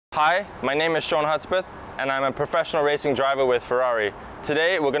Hi, my name is Sean Hudspeth and I'm a professional racing driver with Ferrari.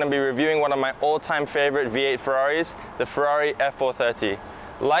 Today we're going to be reviewing one of my all-time favorite V8 Ferraris, the Ferrari F430.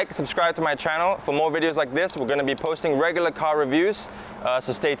 Like, subscribe to my channel for more videos like this. We're going to be posting regular car reviews,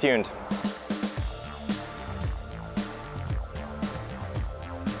 so stay tuned.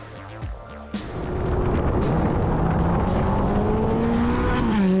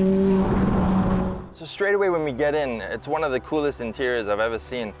 So straight away when we get in, it's one of the coolest interiors I've ever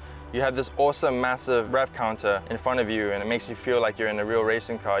seen. You have this awesome massive rev counter in front of you and it makes you feel like you're in a real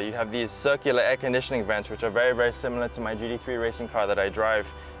racing car. You have these circular air conditioning vents which are very similar to my GT3 racing car that I drive.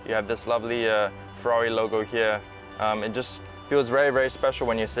 You have this lovely Ferrari logo here. It just feels very special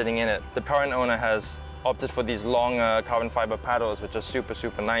when you're sitting in it. The current owner has opted for these long carbon fiber paddles, which are super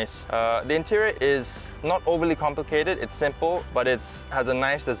nice. The interior is not overly complicated, it's simple, but it has a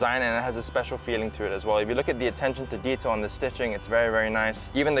nice design and it has a special feeling to it as well. If you look at the attention to detail on the stitching, it's very nice.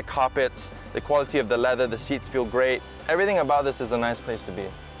 Even the carpets, the quality of the leather, the seats feel great. Everything about this is a nice place to be.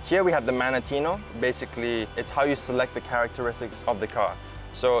 Here we have the Manettino. Basically, it's how you select the characteristics of the car.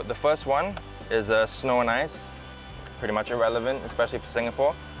 So the first one is snow and ice, pretty much irrelevant, especially for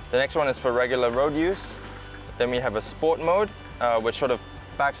Singapore. The next one is for regular road use. Then we have a sport mode, which sort of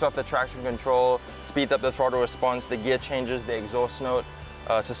backs off the traction control, speeds up the throttle response, the gear changes, the exhaust note,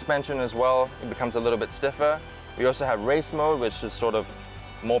 suspension as well, it becomes a little bit stiffer. We also have race mode, which is sort of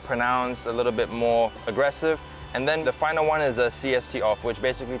more pronounced, a little bit more aggressive. And then the final one is a CST off, which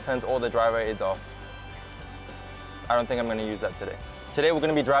basically turns all the driver aids off. I don't think I'm going to use that today. Today we're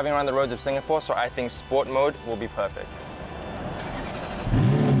going to be driving around the roads of Singapore, so I think sport mode will be perfect.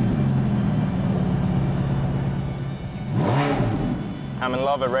 I'm in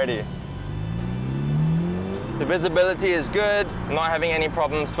love already. The visibility is good, not having any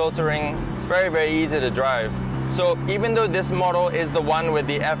problems filtering. It's very easy to drive. So even though this model is the one with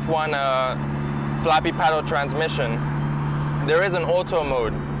the F1 flappy paddle transmission, there is an auto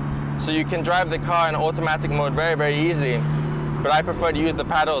mode. So you can drive the car in automatic mode very easily. But I prefer to use the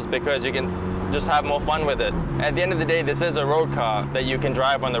paddles because you can just have more fun with it. At the end of the day, this is a road car that you can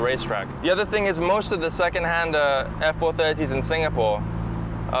drive on the racetrack. The other thing is most of the second-hand F430s in Singapore,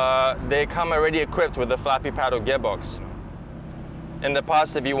 they come already equipped with a flappy paddle gearbox. In the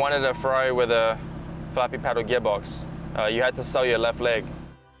past, if you wanted a Ferrari with a flappy paddle gearbox, you had to sell your left leg.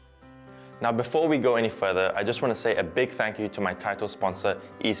 Now before we go any further, I just want to say a big thank you to my title sponsor,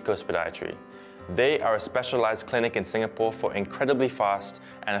 East Coast Podiatry. They are a specialized clinic in Singapore for incredibly fast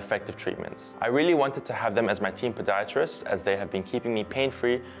and effective treatments. I really wanted to have them as my team podiatrist as they have been keeping me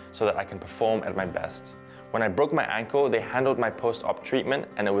pain-free so that I can perform at my best. When I broke my ankle, they handled my post-op treatment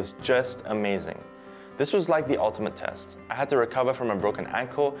and it was just amazing. This was like the ultimate test. I had to recover from a broken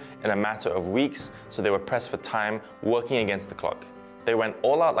ankle in a matter of weeks, so they were pressed for time, working against the clock. They went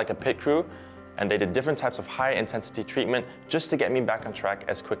all out like a pit crew and they did different types of high-intensity treatment just to get me back on track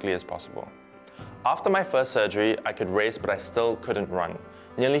as quickly as possible. After my first surgery, I could race, but I still couldn't run.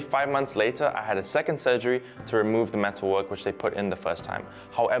 Nearly 5 months later, I had a second surgery to remove the metalwork which they put in the first time.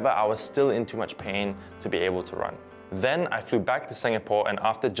 However, I was still in too much pain to be able to run. Then I flew back to Singapore and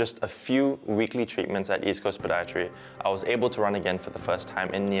after just a few weekly treatments at East Coast Podiatry, I was able to run again for the first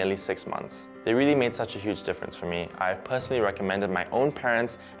time in nearly 6 months. They really made such a huge difference for me. I have personally recommended my own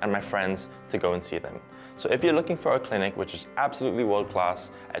parents and my friends to go and see them. So if you're looking for a clinic which is absolutely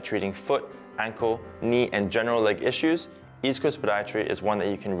world-class at treating foot, ankle, knee, and general leg issues, East Coast Podiatry is one that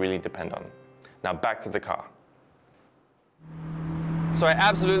you can really depend on. Now back to the car. So I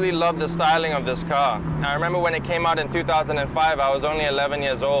absolutely love the styling of this car. I remember when it came out in 2005, I was only 11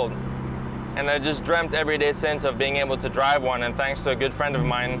 years old. And I just dreamt every day since of being able to drive one, and thanks to a good friend of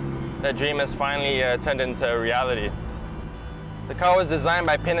mine, that dream has finally turned into reality. The car was designed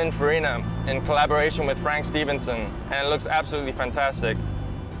by Pininfarina in collaboration with Frank Stevenson, and it looks absolutely fantastic.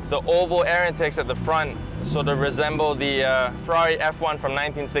 The oval air intakes at the front sort of resemble the Ferrari F1 from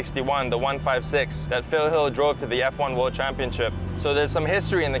 1961, the 156, that Phil Hill drove to the F1 World Championship. So there's some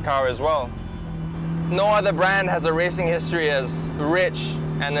history in the car as well. No other brand has a racing history as rich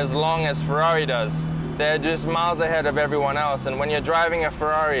and as long as Ferrari does. They're just miles ahead of everyone else, and when you're driving a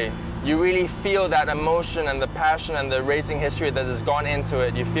Ferrari, you really feel that emotion and the passion and the racing history that has gone into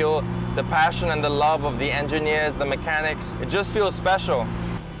it. You feel the passion and the love of the engineers, the mechanics. It just feels special.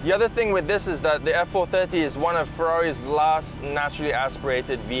 The other thing with this is that the F430 is one of Ferrari's last naturally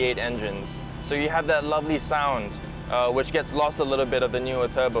aspirated V8 engines. So you have that lovely sound, which gets lost a little bit of the newer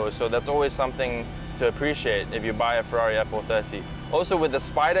turbos. So that's always something to appreciate if you buy a Ferrari F430. Also with the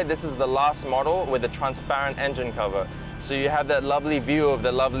Spider, this is the last model with a transparent engine cover. So you have that lovely view of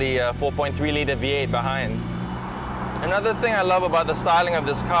the lovely 4.3 litre V8 behind. Another thing I love about the styling of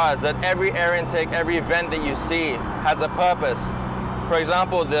this car is that every air intake, every vent that you see has a purpose. For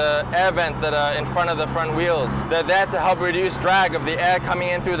example, the air vents that are in front of the front wheels, they're there to help reduce drag of the air coming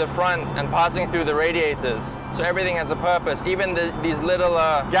in through the front and passing through the radiators. So everything has a purpose. Even these little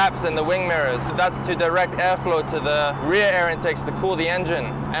gaps in the wing mirrors, that's to direct airflow to the rear air intakes to cool the engine.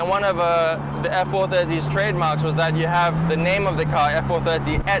 And one of the F430's trademarks was that you have the name of the car,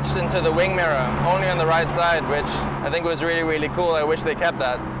 F430, etched into the wing mirror, only on the right side, which I think was really, really cool. I wish they kept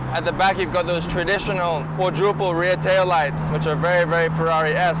that. At the back, you've got those traditional quadruple rear tail lights, which are very, very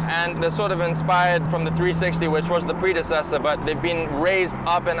Ferrari-esque, and they're sort of inspired from the 360, which was the predecessor, but they've been raised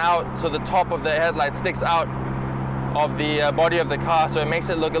up and out, so the top of the headlight sticks out of the body of the car, so it makes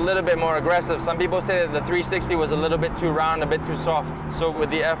it look a little bit more aggressive. Some people say that the 360 was a little bit too round, a bit too soft. So with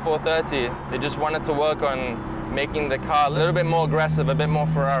the F430, they just wanted to work on making the car a little bit more aggressive, a bit more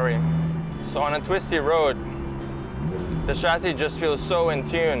Ferrari. So on a twisty road, the chassis just feels so in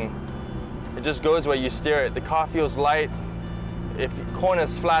tune. It just goes where you steer it. The car feels light. If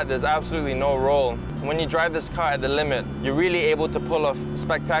corner's flat, there's absolutely no roll. When you drive this car at the limit, you're really able to pull off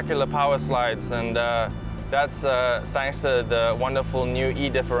spectacular power slides, and that's thanks to the wonderful new E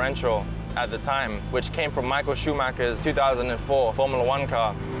differential at the time, which came from Michael Schumacher's 2004 Formula 1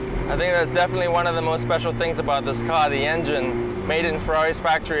 car. I think that's definitely one of the most special things about this car, the engine. Made in Ferrari's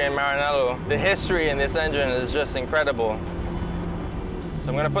factory in Maranello. The history in this engine is just incredible. So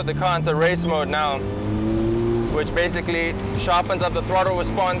I'm going to put the car into race mode now, which basically sharpens up the throttle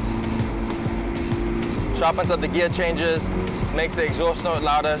response, sharpens up the gear changes, makes the exhaust note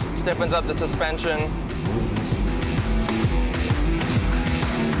louder, stiffens up the suspension.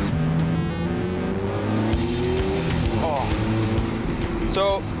 Oh.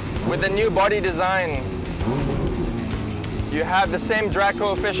 So with the new body design, you have the same drag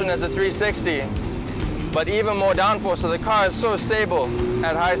coefficient as the 360, but even more downforce, so the car is so stable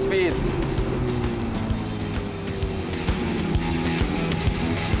at high speeds.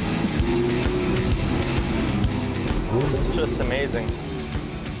 This is just amazing.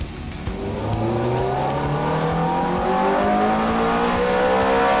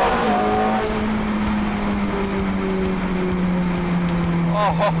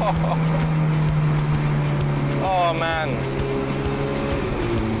 Oh man.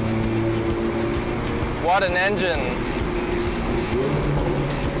 What an engine.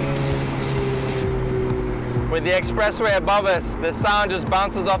 With the expressway above us, the sound just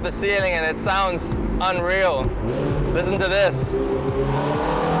bounces off the ceiling and it sounds unreal. Listen to this.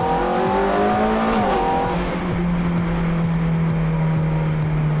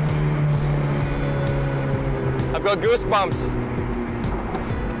 I've got goosebumps.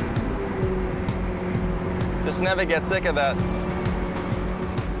 Just never get sick of that.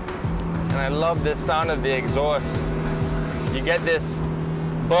 And I love this sound of the exhaust. You get this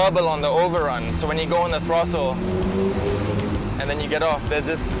burble on the overrun, so when you go on the throttle and then you get off, there's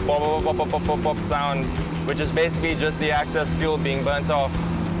this pop, pop, pop, pop, pop, pop sound, which is basically just the excess fuel being burnt off.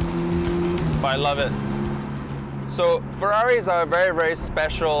 But I love it. So Ferraris are a very, very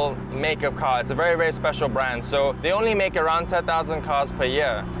special make of car. It's a very, very special brand. So they only make around 10,000 cars per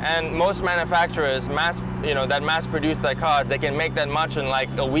year. And most manufacturers that mass produce their cars, they can make that much in like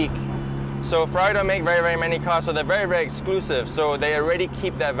a week. So Ferrari don't make very, very many cars, so they're very, very exclusive. So they already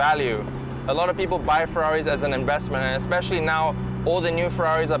keep their value. A lot of people buy Ferraris as an investment, and especially now, all the new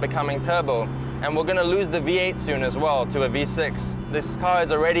Ferraris are becoming turbo. And we're gonna lose the V8 soon as well to a V6. This car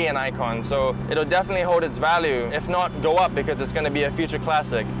is already an icon, so it'll definitely hold its value, if not go up, because it's gonna be a future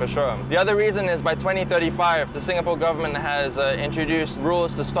classic for sure. The other reason is by 2035, the Singapore government has introduced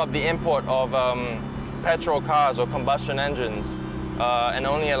rules to stop the import of petrol cars or combustion engines. And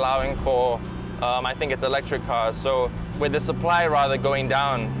only allowing for, I think it's electric cars. So with the supply rather going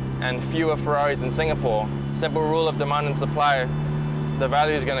down and fewer Ferraris in Singapore, simple rule of demand and supply, the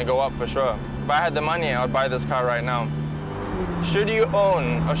value is going to go up for sure. If I had the money, I would buy this car right now. Should you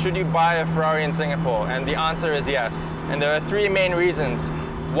own or should you buy a Ferrari in Singapore? And the answer is yes. And there are three main reasons.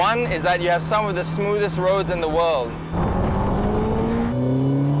 One is that you have some of the smoothest roads in the world.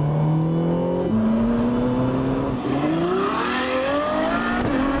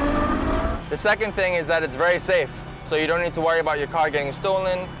 The second thing is that it's very safe, so you don't need to worry about your car getting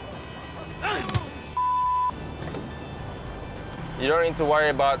stolen. You don't need to worry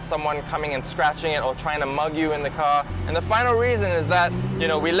about someone coming and scratching it or trying to mug you in the car. And the final reason is that,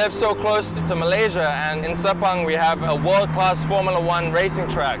 we live so close to Malaysia, and in Sepang we have a world-class Formula 1 racing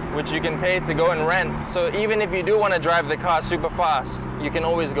track, which you can pay to go and rent. So even if you do want to drive the car super fast, you can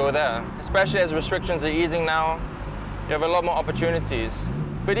always go there. Especially as restrictions are easing now, you have a lot more opportunities.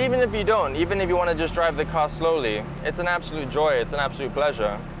 But even if you don't, even if you want to just drive the car slowly, it's an absolute joy, it's an absolute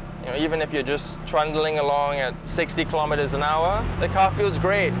pleasure. You know, even if you're just trundling along at 60 kilometers an hour, the car feels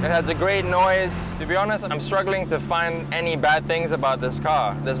great. It has a great noise. To be honest, I'm struggling to find any bad things about this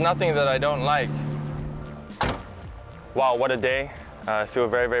car. There's nothing that I don't like. Wow, what a day. I feel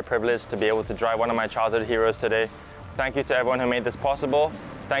very, very privileged to be able to drive one of my childhood heroes today. Thank you to everyone who made this possible.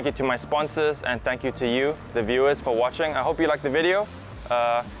 Thank you to my sponsors, and thank you to you, the viewers, for watching. I hope you liked the video,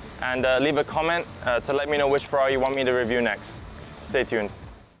 and leave a comment to let me know which Ferrari you want me to review next. Stay tuned.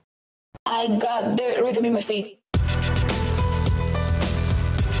 I got the rhythm in my feet.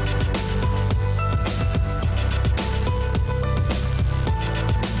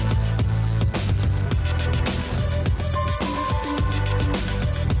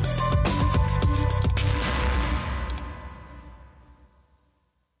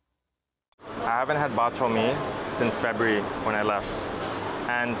 I haven't had bak chor mee since February when I left.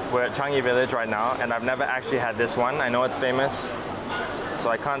 And we're at Changi Village right now, and I've never actually had this one. I know it's famous, so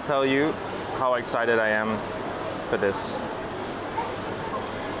I can't tell you how excited I am for this.